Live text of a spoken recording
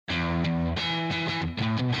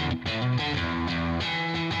Okay,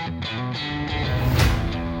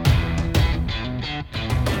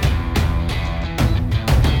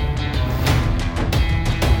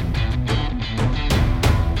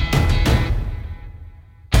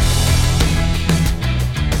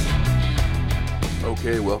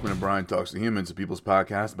 welcome to Brian Talks to Humans, a people's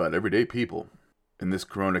podcast about everyday people. In this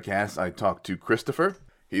Coronacast, I talk to Kristoffer.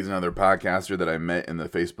 He's another podcaster that I met in the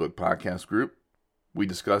Facebook podcast group. We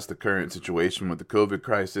discussed the current situation with the COVID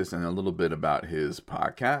crisis and a little bit about his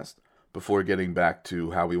podcast before getting back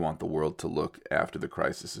to how we want the world to look after the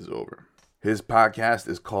crisis is over. His podcast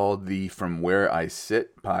is called the From Where I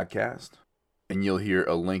Sit podcast, and you'll hear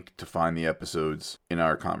a link to find the episodes in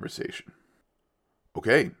our conversation.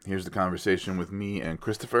 Okay, here's the conversation with me and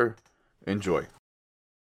Kristoffer. Enjoy.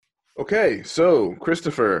 Okay, so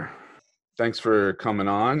Kristoffer, thanks for coming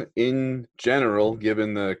on. In general,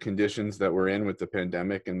 given the conditions that we're in with the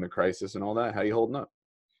pandemic and the crisis and all that, how you holding up?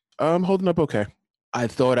 I'm holding up okay. I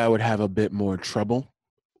thought I would have a bit more trouble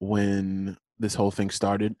when this whole thing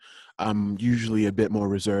started. I'm usually a bit more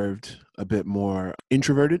reserved, a bit more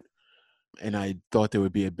introverted, and I thought there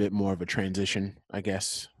would be a bit more of a transition, I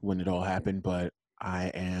guess, when it all happened, but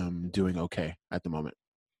I am doing okay at the moment.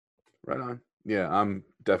 Right on. Yeah, I'm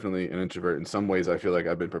definitely an introvert. In some ways, I feel like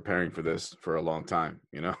I've been preparing for this for a long time,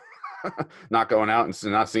 you know? Not going out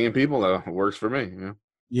and not seeing people, works for me, you know?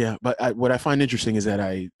 Yeah, but what I find interesting is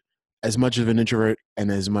that as much of an introvert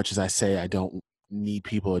and as much as I say I don't need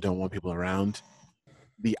people or don't want people around,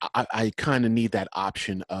 I kind of need that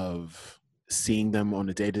option of seeing them on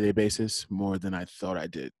a day-to-day basis more than I thought I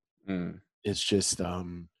did. It's just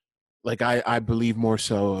like I believe more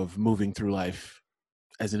so of moving through life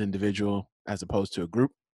as an individual as opposed to a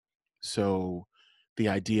group. So the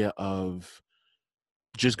idea of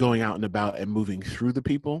just going out and about and moving through the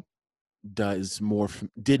people did more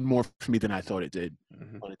for me than I thought it did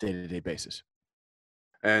on a day-to-day basis.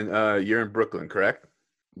 And you're in Brooklyn, correct?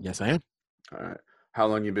 Yes, I am. All right. How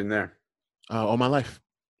long you been there? All my life.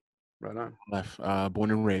 Right on. Born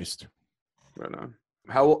and raised. Right on.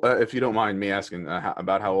 How, if you don't mind me asking,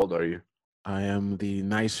 about how old are you? I am the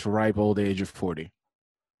nice, ripe old age of 40.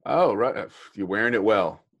 Oh, right. You're wearing it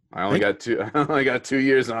well. I only got 2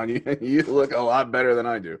 years on you. You look a lot better than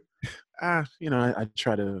I do. I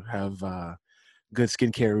try to have good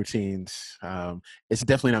skincare routines. It's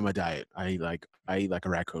definitely not my diet. I eat like a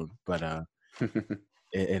raccoon, but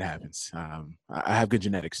it happens. I have good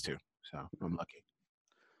genetics too, so I'm lucky.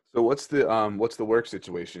 So what's the work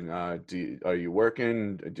situation? Are you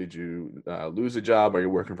working? Did you lose a job? Are you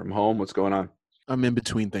working from home? What's going on? I'm in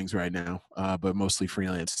between things right now, but mostly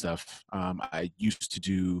freelance stuff. I used to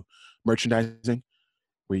do merchandising,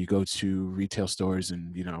 where you go to retail stores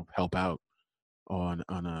and help out on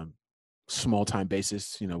a small time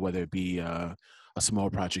basis. Whether it be a small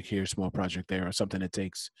project here, small project there, or something that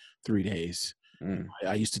takes 3 days.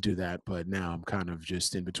 I used to do that, but now I'm kind of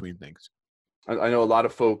just in between things. I know a lot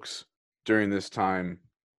of folks during this time,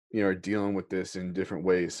 are dealing with this in different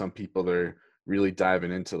ways. Some people are really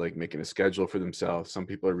diving into like making a schedule for themselves. Some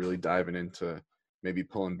people are really diving into maybe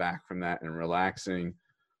pulling back from that and relaxing.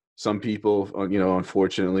 Some people,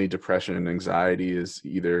 unfortunately, depression and anxiety is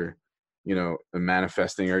either,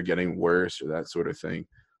 manifesting or getting worse or that sort of thing.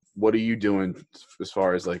 What are you doing as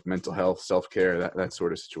far as like mental health, self-care, that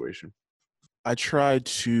sort of situation? I try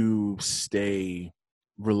to stay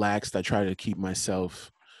relaxed. I try to keep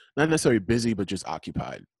myself not necessarily busy, but just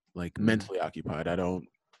occupied, like mentally occupied. I don't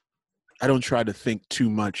try to think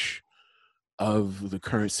too much of the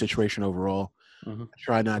current situation overall. I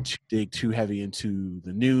try not to dig too heavy into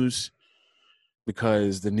the news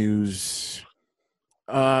because the news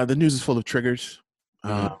is full of triggers,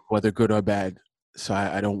 whether good or bad. So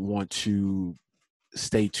I don't want to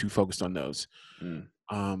stay too focused on those.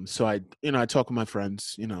 So I talk with my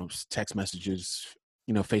friends, text messages,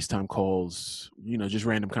 FaceTime calls, just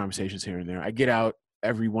random conversations here and there. I get out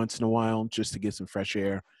every once in a while just to get some fresh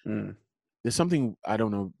air. There's something, I don't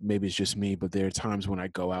know, maybe it's just me, but there are times when I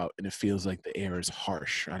go out and it feels like the air is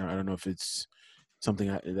harsh. I don't know if it's something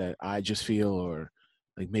that I just feel, or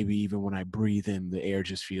like maybe even when I breathe in, the air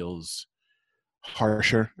just feels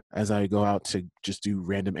harsher as I go out to just do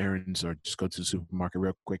random errands or just go to the supermarket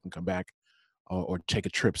real quick and come back, or take a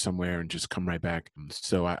trip somewhere and just come right back.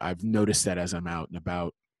 So I've noticed that as I'm out and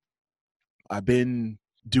about. I've been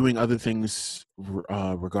doing other things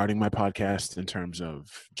regarding my podcast in terms of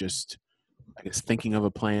just, I guess, thinking of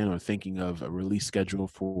a plan or thinking of a release schedule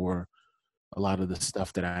for a lot of the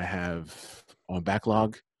stuff that I have on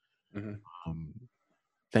backlog.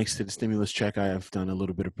 Thanks to the stimulus check, I have done a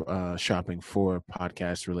little bit of shopping for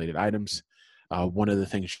podcast-related items. One of the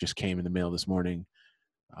things just came in the mail this morning.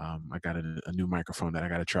 I got a new microphone that I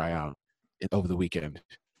got to try out over the weekend.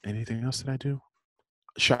 Anything else that I do?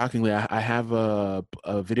 Shockingly, I have a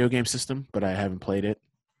video game system, but I haven't played it.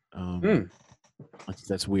 Hmm.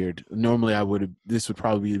 That's weird. Normally, this would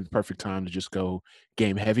probably be the perfect time to just go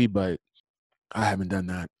game heavy, but I haven't done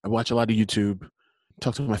that. I watch a lot of YouTube,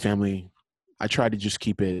 talk to my family. I try to just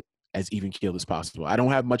keep it as even keeled as possible. I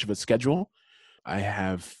don't have much of a schedule.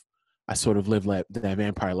 I sort of live like that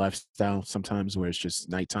vampire lifestyle sometimes, where it's just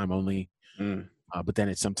nighttime only. Mm. But then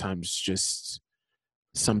it's sometimes just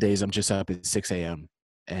some days I'm just up at 6 a.m.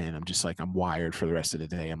 and I'm just like I'm wired for the rest of the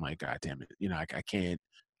day. I'm like, God damn it,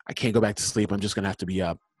 I can't go back to sleep. I'm just gonna have to be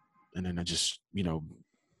up, and then I just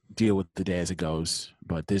deal with the day as it goes.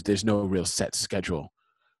 But there's no real set schedule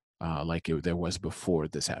there was before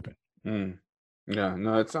this happened. Mm. Yeah,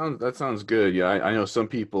 no, that sounds good. Yeah, I know some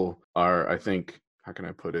people are, I think, how can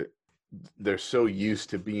I put it? They're so used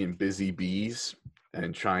to being busy bees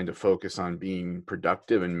and trying to focus on being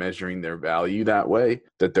productive and measuring their value that way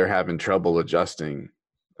that they're having trouble adjusting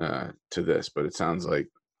to this. But it sounds like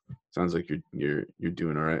you're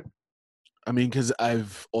doing all right. I mean, because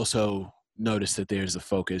I've also noticed that there's a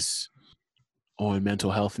focus on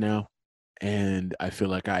mental health now, and I feel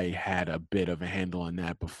like I had a bit of a handle on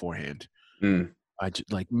that beforehand. Mm.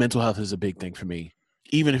 Like mental health is a big thing for me,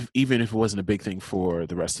 even if it wasn't a big thing for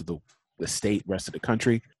the rest of the state, rest of the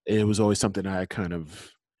country. It was always something I kind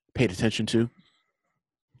of paid attention to.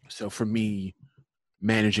 So for me,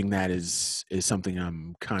 managing that is something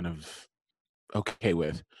I'm kind of okay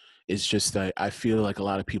with. It's just that I feel like a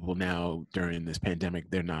lot of people now during this pandemic,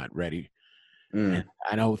 they're not ready. And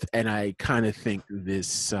Mm. I kind of think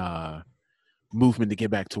this movement to get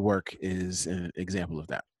back to work is an example of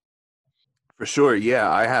that. For sure. Yeah,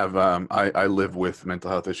 I have I live with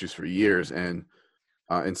mental health issues for years, and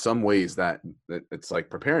in some ways that it's like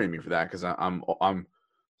preparing me for that because I'm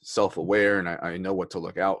self-aware and I know what to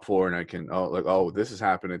look out for, and I can this is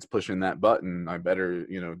happening, it's pushing that button, I better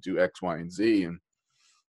do X, Y, and Z. And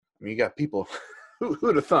I mean, you got people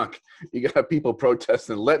who'd have thunk, you got people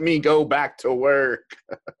protesting, let me go back to work.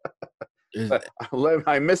 Is-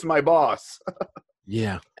 I miss my boss.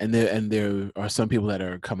 yeah, and there are some people that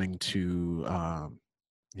are coming to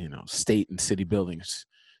state and city buildings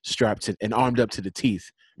strapped to, and armed up to the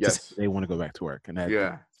teeth to say Yes. they want to go back to work, and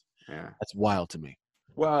Yeah. Yeah. that's wild to me.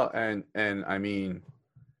 Well, and I mean,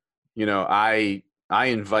 I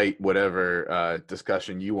invite whatever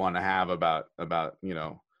discussion you want to have about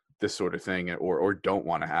this sort of thing, or don't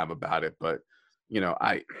want to have about it. But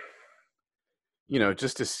I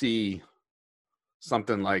just to see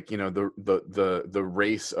something like the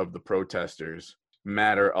race of the protesters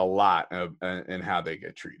matter a lot in how they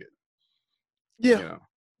get treated. Yeah, You know.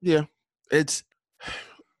 yeah. It's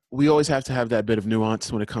we always have to have that bit of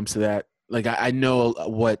nuance when it comes to that. Like I know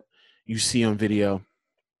what you see on video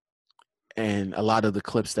and a lot of the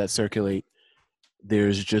clips that circulate.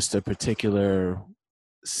 There's just a particular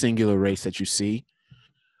singular race that you see.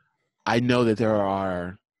 I know that there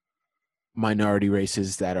are minority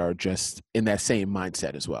races that are just in that same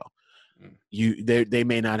mindset as well. Mm. They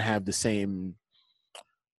may not have the same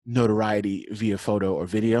notoriety via photo or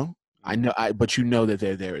video. I Mm. know, but you know that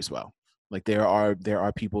they're there as well. Like there are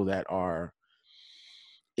people that are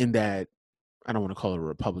in that, I don't want to call it a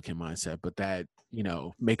Republican mindset, but that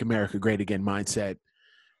make America great again mindset.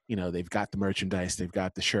 They've got the merchandise, they've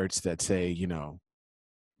got the shirts that say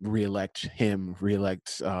reelect him,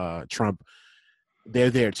 reelect Trump. They're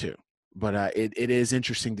there too. But it is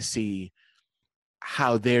interesting to see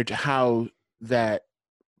how that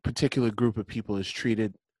particular group of people is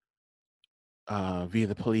treated via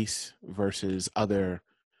the police versus other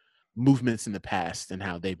movements in the past and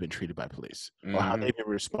how they've been treated by police or how Mm-hmm. they've been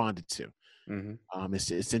responded to. Mm-hmm.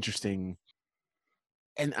 It's interesting,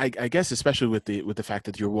 and I guess especially with the fact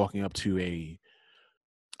that you're walking up to a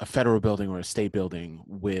federal building or a state building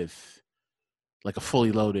with like a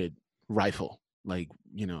fully loaded rifle, like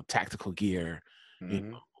tactical gear, you know,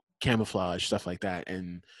 Mm-hmm. camouflage stuff like that,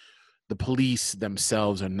 and the police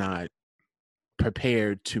themselves are not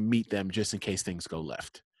prepared to meet them just in case things go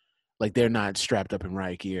left. Like they're not strapped up in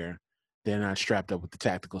riot gear. They're not strapped up with the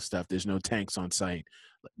tactical stuff. There's no tanks on site.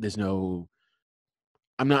 There's no.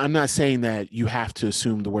 I'm not saying that you have to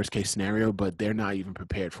assume the worst case scenario, but they're not even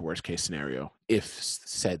prepared for worst case scenario if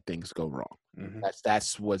said things go wrong. Mm-hmm.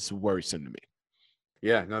 That's what's worrisome to me.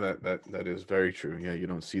 Yeah, no, that is very true. Yeah, you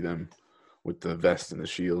don't see them with the vests and the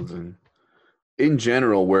shields. And in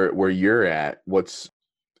general, where you're at,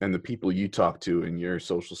 and the people you talk to in your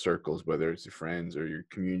social circles, whether it's your friends or your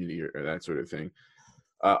community or that sort of thing,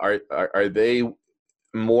 are they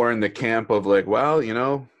more in the camp of like, well,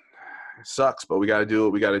 sucks, but we got to do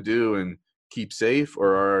what we got to do and keep safe?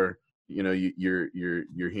 Or are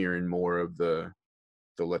you're hearing more of the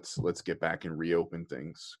let's get back and reopen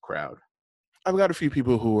things crowd? I've got a few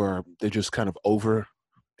people who they're just kind of over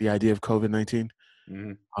the idea of COVID-19.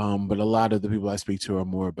 But a lot of the people I speak to are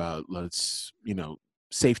more about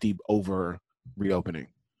safety over reopening.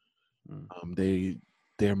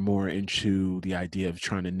 They're more into the idea of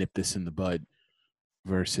trying to nip this in the bud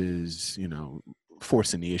versus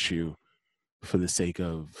forcing the issue for the sake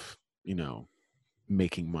of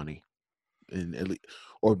making money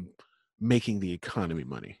or making the economy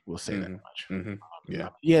money. We'll say that much.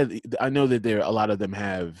 Yeah, I know that a lot of them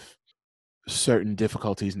have certain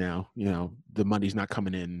difficulties now. The money's not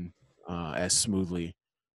coming in as smoothly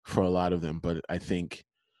for a lot of them, but I think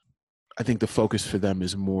the focus for them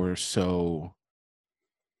is more so,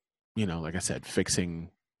 like I said,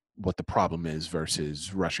 fixing what the problem is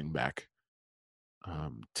versus rushing back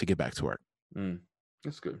to get back to work.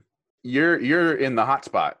 That's good. You're in the hot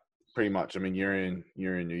spot pretty much. I mean, you're in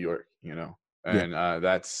New York, and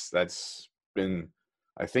that's been,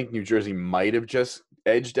 I think New Jersey might have just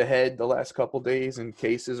edged ahead the last couple days in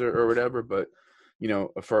cases or whatever, but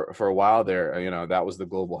for a while there, that was the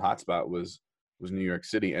global hotspot was New York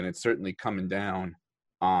City, and it's certainly coming down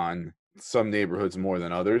on some neighborhoods more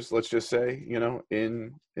than others. Let's just say,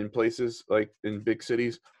 in places like in big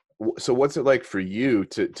cities. So what's it like for you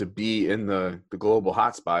to be in the global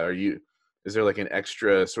hotspot? Is there like an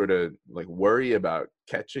extra sort of like worry about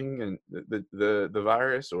catching and the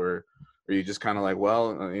virus, or are you just kind of like,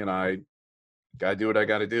 well, I gotta do what I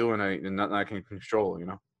gotta do, and nothing I can control,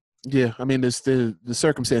 Yeah, I mean, there's the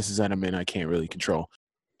circumstances that I'm in, I can't really control.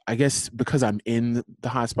 I guess because I'm in the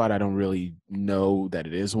hotspot, I don't really know that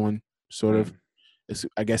it is one. Sort of,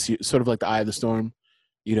 I guess sort of like the eye of the storm.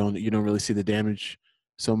 You don't really see the damage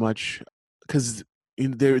so much because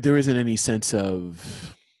there isn't any sense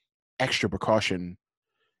of extra precaution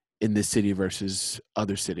in this city versus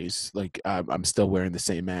other cities. Like I'm still wearing the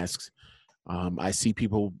same masks. I see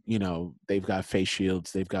people, they've got face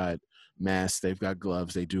shields, they've got masks, they've got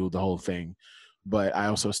gloves, they do the whole thing. But I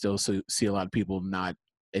also still see a lot of people not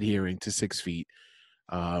adhering to 6 feet.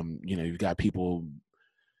 You've got people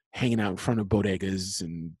hanging out in front of bodegas,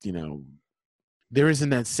 and there isn't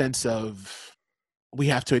that sense of we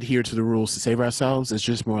have to adhere to the rules to save ourselves. It's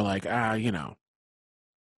just more like life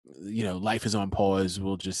is on pause.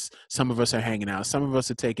 Some of us are hanging out, some of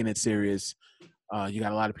us are taking it serious. You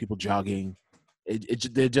got a lot of people jogging.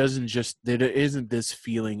 There isn't this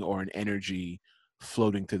feeling or an energy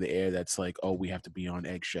floating through the air that's like, oh, we have to be on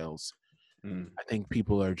eggshells. I think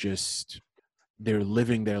people are they're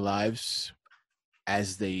living their lives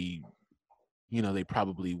as they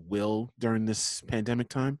probably will during this pandemic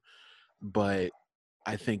time. But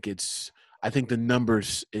I think the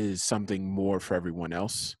numbers is something more for everyone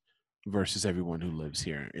else versus everyone who lives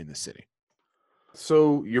here in the city.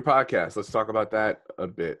 So your podcast, let's talk about that a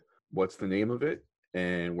bit. What's the name of it,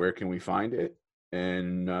 and where can we find it?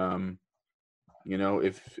 And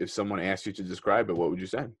if someone asked you to describe it, what would you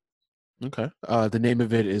say? Okay. The name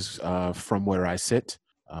of it is From Where I Sit.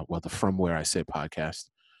 The From Where I Sit podcast.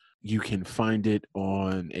 You can find it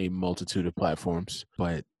on a multitude of platforms,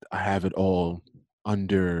 but I have it all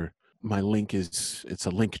under my link. It's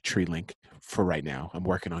a Linktree link for right now. I'm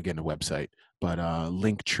working on getting a website, but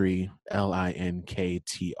Linktree,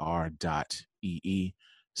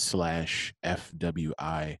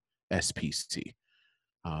 linktr.ee/FWISPC.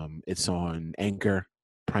 It's on Anchor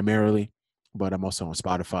primarily, but I'm also on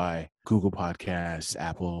Spotify, Google Podcasts,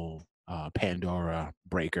 Apple, Pandora,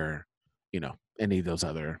 Breaker, any of those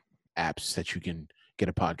other apps that you can get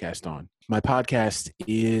a podcast on. My podcast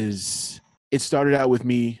it started out with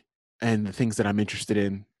me and the things that I'm interested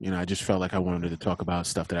in. I just felt like I wanted to talk about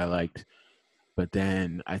stuff that I liked. But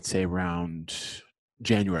then I'd say around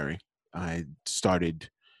January, I started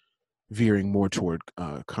veering more toward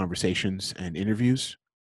conversations and interviews.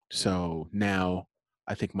 So now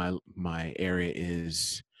I think my area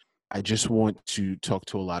is I just want to talk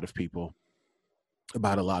to a lot of people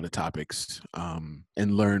about a lot of topics and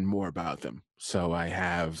learn more about them. So I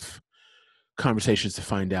have conversations to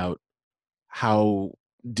find out how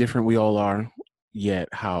different we all are, yet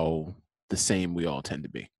how the same we all tend to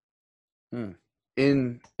be.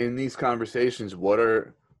 In these conversations, what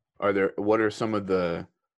are some of the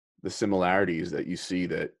similarities that you see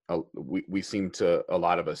that a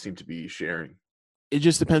lot of us seem to be sharing? It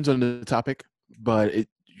just depends on the topic, but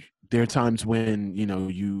there are times when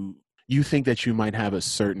you think that you might have a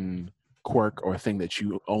certain quirk or thing that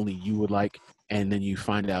only you would like, and then you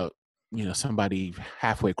find out somebody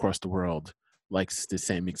halfway across the world likes the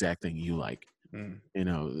same exact thing you like. Mm. You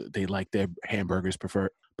know, they like their hamburgers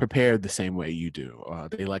prepared the same way you do.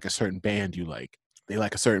 They like a certain band you like. They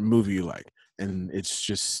like a certain movie you like. And it's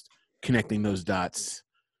just connecting those dots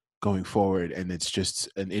going forward. And it's just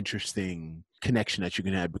an interesting connection that you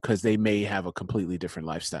can have because they may have a completely different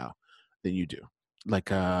lifestyle than you do.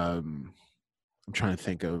 Like, I'm trying to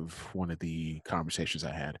think of one of the conversations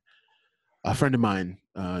I had. A friend of mine,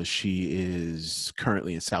 she is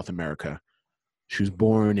currently in South America. She was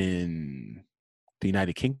born in the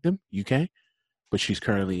United Kingdom, UK, but she's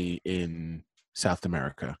currently in South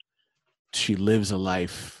America. She lives a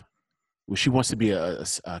life. Well, she wants to be a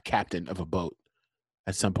captain of a boat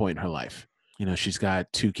at some point in her life. You know, she's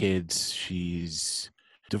got 2 kids. She's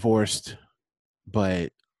divorced,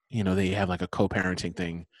 but you know they have like a co-parenting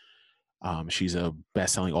thing. She's a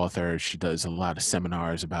best-selling author. She does a lot of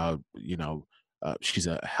seminars about, you know, she's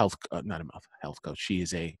a not a health coach. She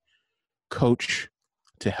is a coach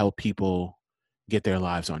to help people get their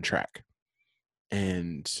lives on track.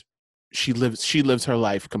 And she lives her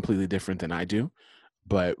life completely different than I do.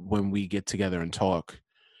 But when we get together and talk,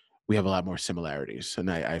 we have a lot more similarities.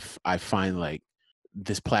 And I find like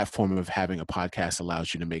this platform of having a podcast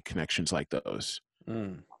allows you to make connections like those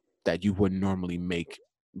that you wouldn't normally make,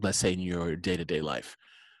 let's say, in your day-to-day life.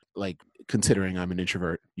 Like, considering I'm an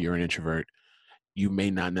introvert, you're an introvert, you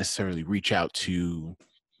may not necessarily reach out to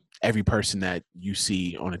every person that you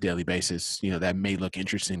see on a daily basis, you know, that may look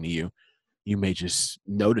interesting to you. You may just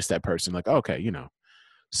notice that person like, oh, okay, you know,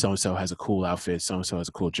 so-and-so has a cool outfit, so-and-so has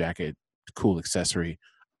a cool jacket, cool accessory.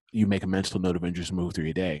 You make a mental note of it and just move through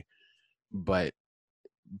your day. But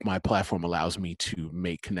my platform allows me to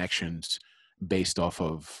make connections based off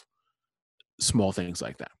of small things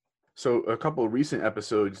like that. So a couple of recent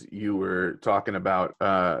episodes, you were talking about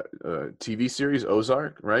TV series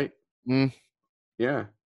Ozark, right? Mm. Yeah.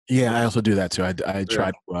 Yeah, I also do that too. I Yeah.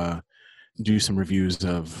 try to do some reviews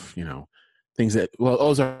of, you know, things that, well,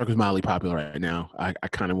 Ozark is mildly popular right now. I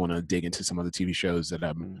kind of want to dig into some other TV shows that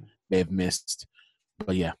I may have missed.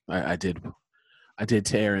 But yeah, I did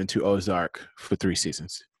tear into Ozark for 3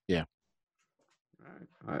 seasons. Yeah.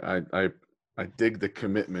 I dig the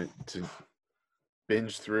commitment to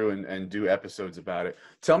binge through and do episodes about it.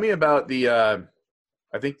 Tell me about the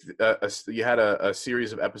I think you had a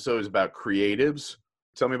series of episodes about creatives.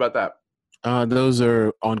 Tell me about that. Those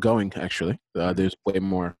are ongoing, actually. There's way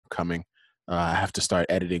more coming. I have to start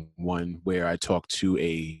editing one where I talk to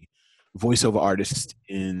a voiceover artist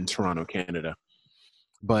in Toronto, Canada.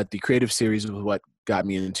 But the creative series was what got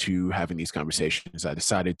me into having these conversations. I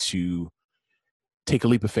decided to take a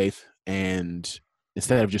leap of faith, and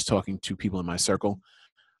instead of just talking to people in my circle,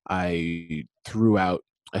 I threw out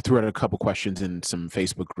a couple questions in some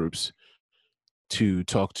Facebook groups to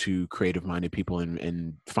talk to creative minded people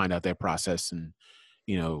and find out their process and,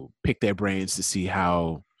 you know, pick their brains to see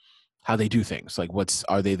how they do things. Like,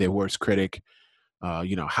 are they their worst critic?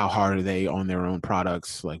 You know, how hard are they on their own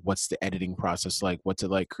products? Like, what's the editing process like? What's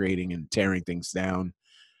it like creating and tearing things down?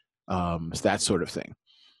 That sort of thing.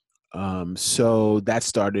 So that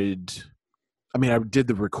started. I mean, I did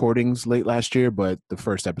the recordings late last year, but the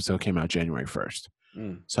first episode came out January 1st.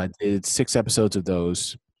 So I did 6 episodes of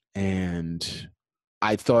those, and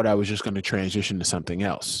I thought I was just going to transition to something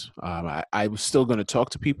else. I was still going to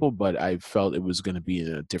talk to people, but I felt it was going to be in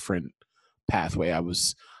a different pathway.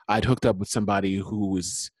 I'd hooked up with somebody who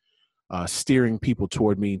was steering people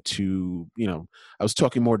toward me to, you know, I was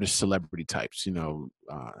talking more to celebrity types, you know,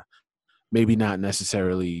 maybe not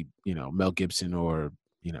necessarily, you know, Mel Gibson or,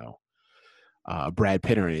 you know, Brad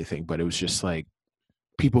Pitt or anything, but it was just like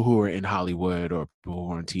people who are in Hollywood or people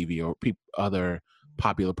who are on TV or other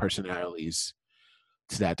popular personalities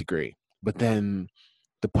to that degree. But then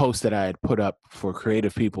the post that I had put up for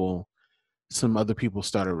creative people, some other people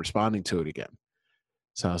started responding to it again.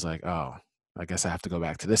 So I was like, oh, I guess I have to go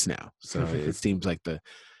back to this now. So it seems like uh,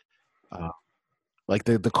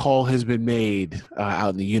 the call has been made out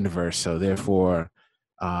in the universe. So therefore,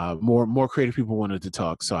 more creative people wanted to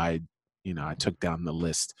talk. So I took down the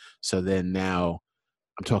list. So then now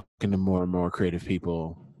I'm talking to more and more creative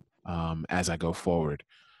people as I go forward.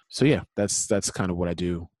 So yeah, that's kind of what I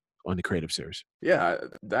do on the creative series. Yeah,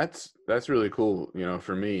 that's really cool. You know,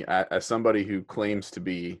 for me, as somebody who claims to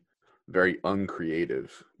be very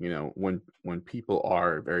uncreative, you know, when people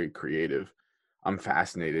are very creative, I'm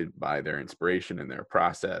fascinated by their inspiration and their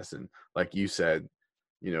process, and like you said,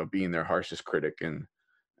 you know, being their harshest critic and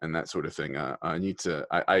that sort of thing.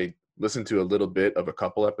 I listened to a little bit of a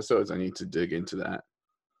couple episodes. I need to dig into that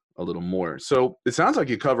a little more. So it sounds like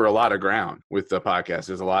you cover a lot of ground with the podcast.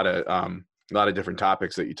 There's a lot of different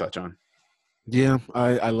topics that you touch on. Yeah,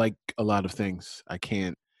 I like a lot of things. I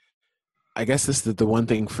can't I guess this is the one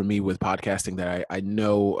thing for me with podcasting that I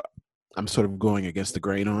know I'm sort of going against the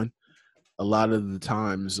grain on. A lot of the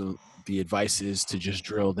times, the advice is to just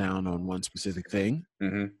drill down on one specific thing,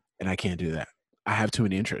 Mm-hmm. and I can't do that. I have too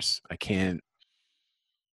many interests. I can't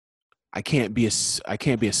be a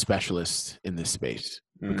specialist in this space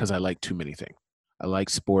Mm-hmm. because I like too many things. I like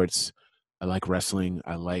sports. I like wrestling.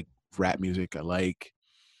 I like rap music. I like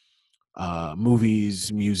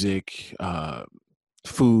movies, music,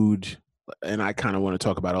 food, and I kind of want to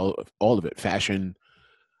talk about all of it. Fashion.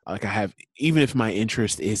 Like I have, even if my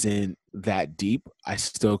interest isn't that deep, I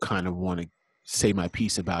still kind of want to say my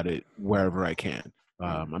piece about it wherever I can.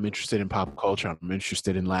 I'm interested in pop culture. I'm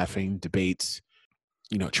interested in laughing, debates,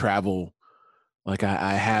 travel. Like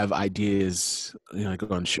I have ideas, like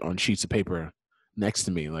on sheets of paper next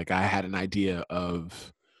to me. Like I had an idea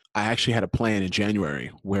of, I actually had a plan in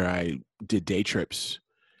January where I did day trips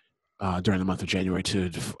during the month of January.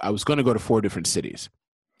 I was going to go to 4 different cities.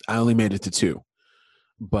 I only made it to 2,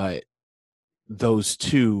 but those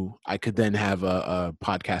 2, I could then have a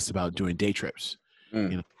podcast about doing day trips.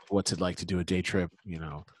 Mm. What's it like to do a day trip?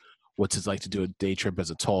 What's it like to do a day trip as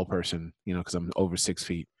a tall person? Because I'm over 6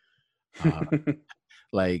 feet. Uh,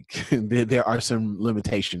 like there are some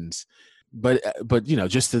limitations, but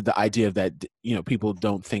just the idea of that, people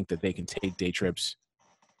don't think that they can take day trips,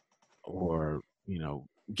 or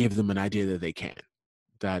give them an idea that they can,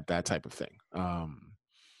 that type of thing.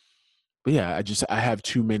 But yeah, I have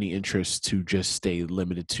too many interests to just stay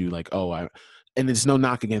limited to, like, and it's no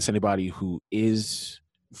knock against anybody who is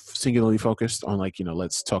singularly focused on, like,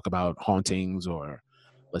 let's talk about hauntings, or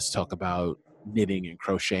let's talk about knitting and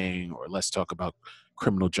crocheting, or let's talk about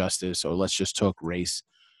criminal justice, or let's just talk race.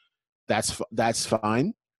 That's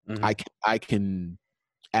fine. Mm-hmm. I can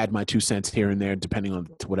add my 2 cents here and there depending on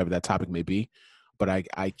whatever that topic may be, but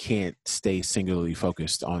I can't stay singularly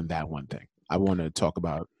focused on that one thing. I want to talk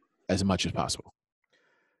about as much as possible.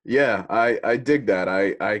 Yeah, I dig that.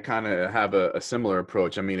 I kind of have a similar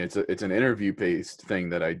approach. I mean, it's an interview based thing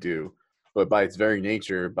that I do, but by its very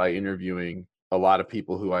nature, by interviewing a lot of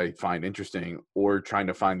people who I find interesting, or trying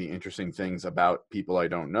to find the interesting things about people I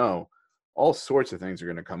don't know, all sorts of things are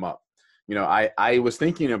going to come up. I was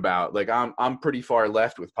thinking about, like, I'm pretty far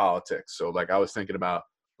left with politics, so like I was thinking about,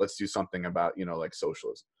 let's do something about, like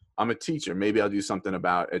socialism. I'm a teacher, maybe I'll do something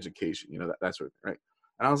about education, that sort of thing, right?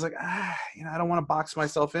 And I was like, I don't want to box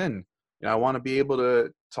myself in. I want to be able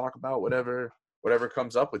to talk about whatever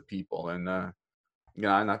comes up with people, and I'm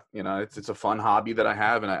not, it's a fun hobby that I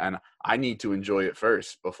have, and I need to enjoy it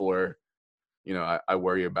first before, I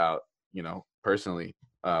worry about, personally,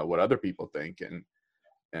 what other people think, and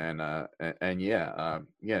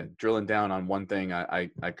yeah, drilling down on one thing, I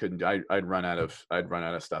couldn't do. I'd run out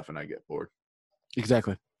of stuff, and I get bored.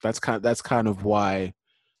 Exactly. That's kind of why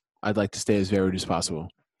I'd like to stay as varied as possible.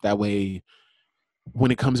 That way,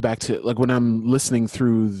 when it comes back to, like, when I'm listening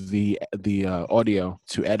through the audio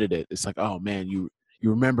to edit it, it's like, oh man, you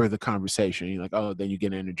remember the conversation. You're like, oh, then you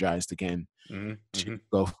get energized again Mm-hmm. to Mm-hmm.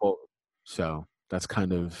 go forward. So that's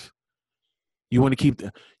kind of, you want to keep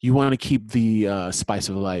the spice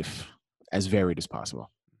of life as varied as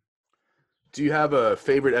possible. Do you have a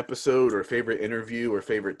favorite episode, or favorite interview, or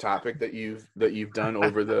favorite topic that you've done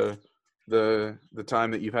over the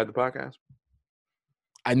time that you've had the podcast?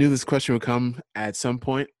 I knew this question would come at some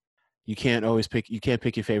point. You can't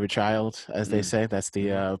pick your favorite child, as they Mm. say. That's the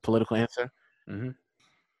Mm-hmm. political answer. Mm-hmm.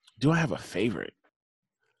 Do I have a favorite?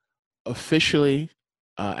 Officially,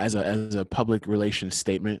 as a public relations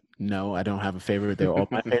statement, no, I don't have a favorite. They're all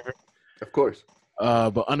my favorite. Of course.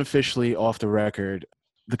 But unofficially, off the record,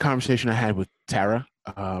 the conversation I had with Tara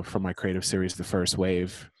from my creative series, The First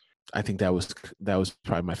Wave, I think that was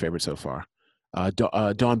probably my favorite so far.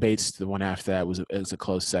 Dawn Bates, the one after that, was a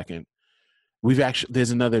close second.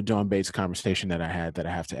 There's another Dawn Bates conversation that I had that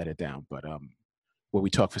I have to edit down, but where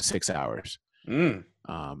we talked for 6 hours, Mm.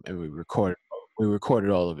 and we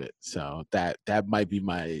recorded all of it. So that might be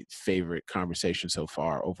my favorite conversation so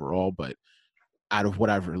far overall. But out of what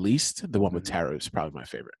I've released, the one with Mm-hmm. Tara is probably my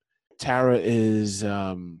favorite. Tara is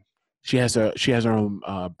she has her own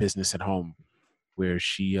business at home where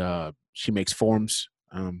she makes forms,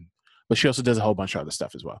 but she also does a whole bunch of other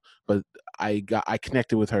stuff as well. But I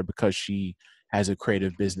connected with her because she has a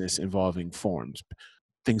creative business involving forms,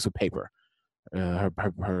 things with paper.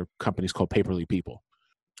 Her company's called Paperly People.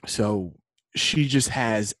 So she just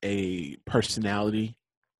has a personality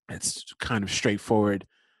that's kind of straightforward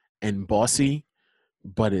and bossy,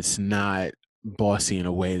 but it's not bossy in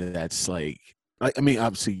a way that's like I mean,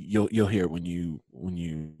 obviously you'll hear it when you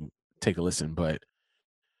take a listen, but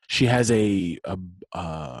she has a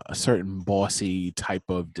certain bossy type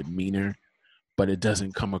of demeanor, but it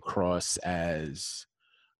doesn't come across as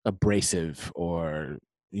abrasive or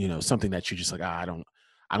something that you're just like, I don't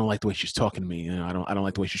like the way she's talking to me. I don't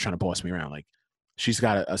like the way she's trying to boss me around. Like she's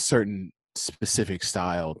got a certain specific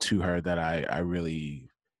style to her that I really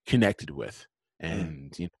connected with,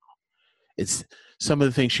 and it's some of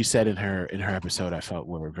the things she said in her episode I felt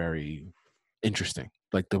were very interesting.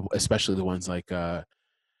 Like especially the ones like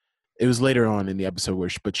it was later on in the episode where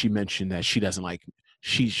but she mentioned that she doesn't like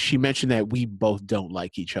she mentioned that we both don't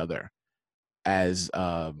like each other as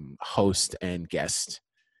host and guest,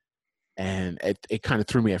 and it kind of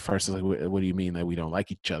threw me at first. I was like, what do you mean that we don't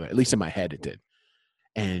like each other? At least in my head it did.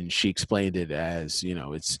 And she explained it as,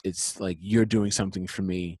 it's like you're doing something for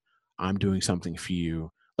me, I'm doing something for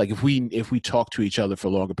you. Like if we talk to each other for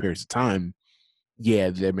longer periods of time, yeah,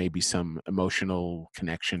 there may be some emotional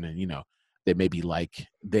connection, and there may be like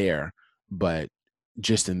there, but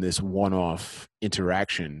just in this one-off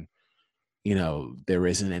interaction, there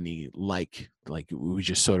isn't any like we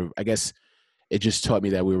just sort of, I guess it just taught me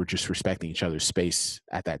that we were just respecting each other's space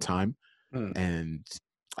at that time. And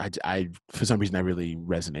I for some reason that really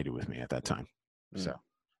resonated with me at that time. So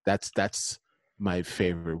that's my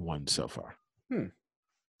favorite one so far.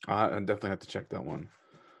 I definitely have to check that one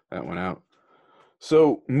out.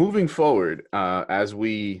 So moving forward, as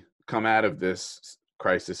we come out of this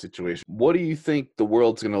crisis situation, what do you think the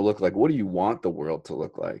world's going to look like? What do you want the world to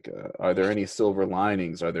look like? Are there any silver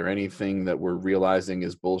linings? Are there anything that we're realizing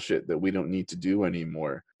is bullshit that we don't need to do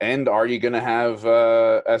anymore? And are you going to have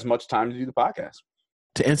as much time to do the podcast?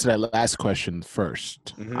 To answer that last question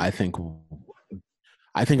first, I think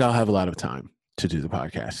I'll have a lot of time to do the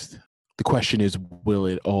podcast. The question is, will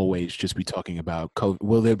it always just be talking about COVID?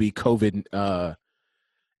 Will there be COVID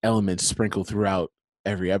elements sprinkled throughout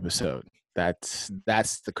every episode? That's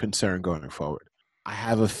the concern going forward. I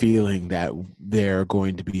have a feeling that there are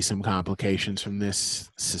going to be some complications from this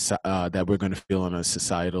that we're going to feel on a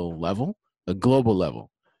societal level, a global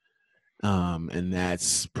level. And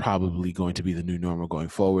that's probably going to be the new normal going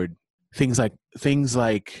forward. Things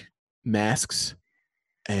like masks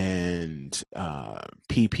and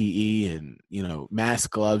PPE and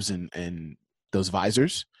mask, gloves, and those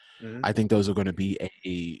visors. I think those are going to be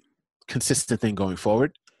a consistent thing going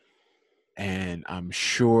forward, and I'm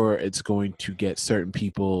sure it's going to get certain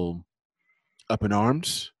people up in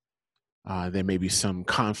arms. There may be some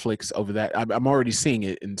conflicts over that. I'm already seeing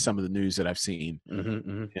it in some of the news that I've seen.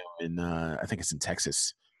 I think it's in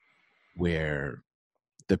Texas, where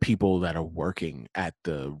the people that are working at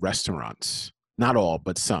the restaurants, not all,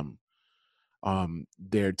 but some,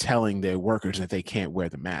 they're telling their workers that they can't wear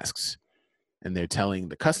the masks, and they're telling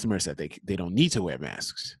the customers that they don't need to wear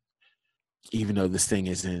masks, even though this thing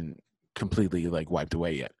isn't completely like wiped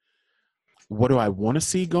away yet. What do I want to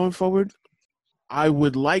see going forward? I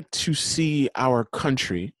would like to see our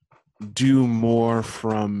country do more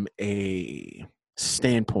from a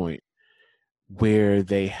standpoint where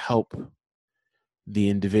they help the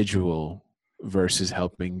individual versus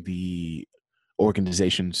helping the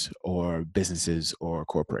organizations or businesses or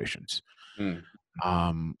corporations.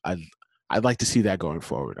 I'd like to see that going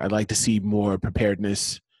forward. I'd like to see more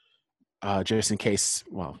preparedness, just in case.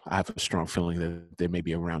 Well, I have a strong feeling that there may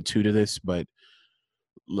be a round 2 to this, but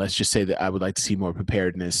let's just say that I would like to see more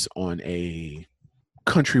preparedness on a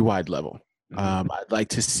countrywide level. I'd like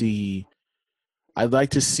to see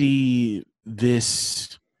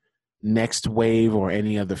this next wave or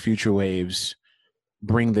any other future waves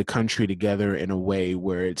bring the country together in a way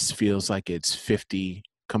where it feels like it's 50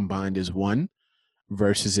 combined as one,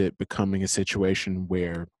 versus it becoming a situation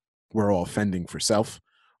where we're all fending for self,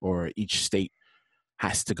 or each state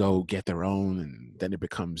has to go get their own, and then it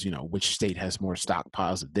becomes, which state has more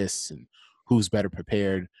stockpiles of this and who's better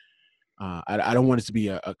prepared. I don't want it to be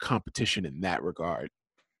a competition in that regard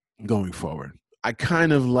going forward. I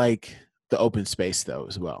kind of like the open space though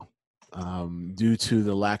as well. Due to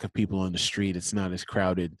the lack of people on the street, it's not as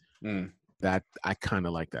crowded. That I kind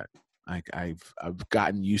of like that. I've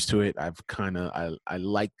gotten used to it. I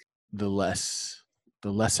like the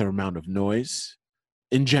lesser amount of noise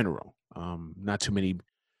in general. Not too many,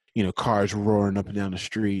 cars roaring up and down the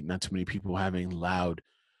street. Not too many people having loud,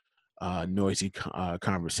 noisy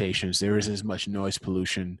conversations. There isn't as much noise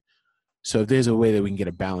pollution. So if there's a way that we can get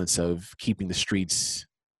a balance of keeping the streets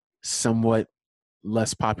somewhat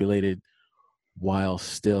less populated while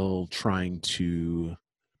still trying to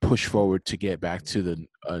push forward to get back to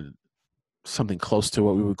the something close to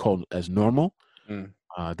what we would call as normal,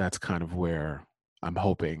 that's kind of where I'm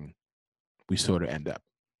hoping we sort of end up.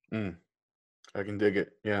 I can dig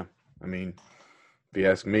it. Yeah. I mean, if you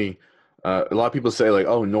ask me. A lot of people say like,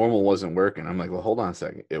 "Oh, normal wasn't working." I'm like, "Well, hold on a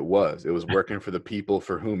second. It was. It was working for the people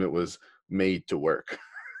for whom it was made to work."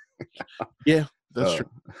 Yeah, that's Uh, true.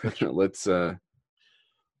 That's true. let's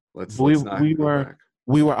We let's not we go were back.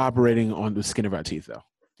 we were operating on the skin of our teeth though.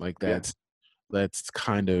 Like Yeah, that's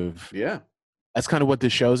kind of yeah, what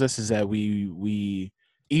this shows us is that we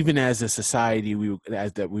even as a society we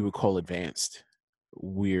would call advanced,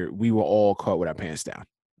 we were all caught with our pants down.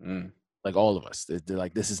 mm, Like all of us. They're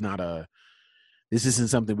like this isn't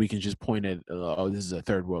something we can just point at. Oh, this is a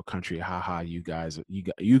third world country. Ha ha. You guys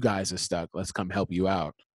are stuck. Let's come help you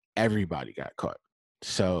out. Everybody got caught.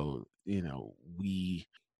 So yeah.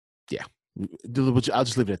 I'll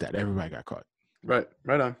just leave it at that. Everybody got caught. right,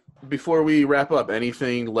 right on. Before we wrap up,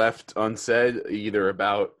 anything left unsaid, either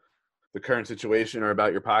about the current situation or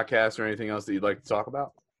about your podcast or anything else that you'd like to talk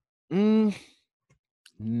about? Mm,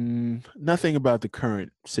 nothing about the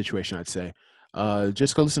current situation. I'd say.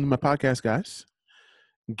 Just go listen to my podcast, guys.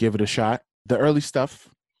 Give it a shot. The early stuff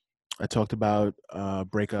I talked about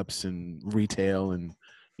breakups and retail and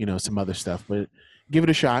some other stuff, but give it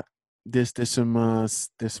a shot. There's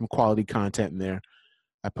some quality content in there.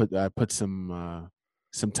 I put some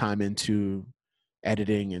time into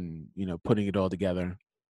editing and putting it all together.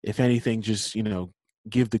 If anything, just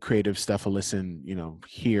give the creative stuff a listen.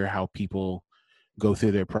 Hear how people go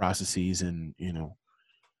through their processes and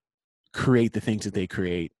create the things that they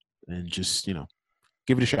create, and just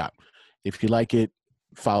give it a shot. If you like it,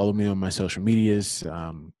 follow me on my social medias.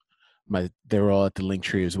 They're all at the link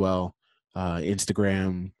tree as well.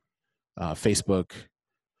 Instagram, Facebook.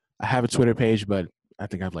 I have a Twitter page, but I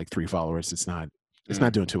think I have like 3 followers. It's not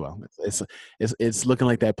doing too well. It's looking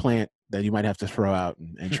like that plant that you might have to throw out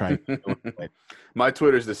and try. My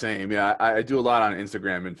Twitter's the same. Yeah, I do a lot on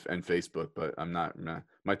Instagram and Facebook, but I'm not.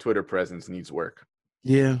 My Twitter presence needs work.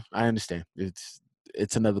 Yeah, I understand. It's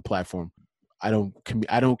another platform. I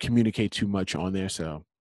don't communicate too much on there, so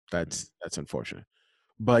that's unfortunate.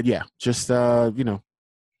 But yeah, just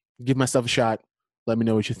give myself a shot. Let me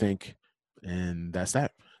know what you think, and that's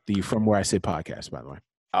that. The From Where I Sit podcast, by the way.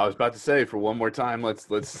 I was about to say for one more time, let's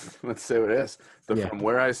say what it is. The Yeah. From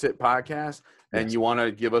Where I Sit podcast, and Yes. you want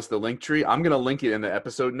to give us the link tree. I'm going to link it in the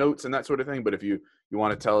episode notes and that sort of thing. But if you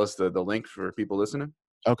want to tell us the link for people listening.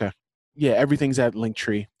 Okay. Yeah, everything's at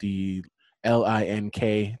Linktree. The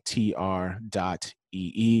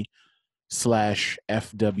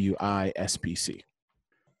linktr.ee/FWISPC.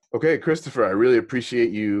 Okay, Kristoffer, I really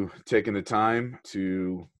appreciate you taking the time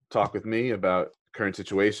to talk with me about current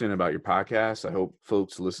situation, about your podcast. I hope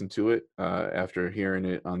folks listen to it after hearing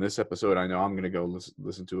it on this episode. I know I'm going to go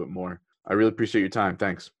listen to it more. I really appreciate your time.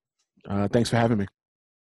 Thanks. Thanks for having me.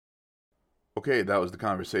 Okay, that was the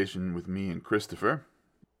conversation with me and Kristoffer.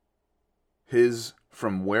 His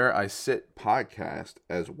From Where I Sit podcast,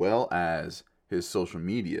 as well as his social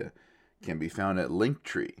media, can be found at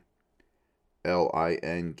Linktree.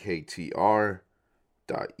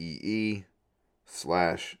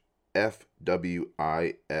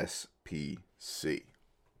 linktr.ee/FWISPC.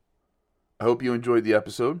 I hope you enjoyed the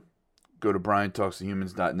episode. Go to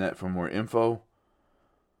BrianTalksToHumans.net for more info.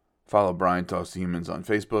 Follow Brian Talks to Humans on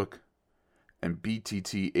Facebook and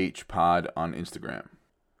BTTH Pod on Instagram.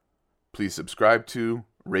 Please subscribe to,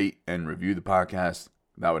 rate, and review the podcast.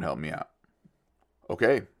 That would help me out.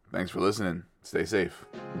 Okay, thanks for listening. Stay safe.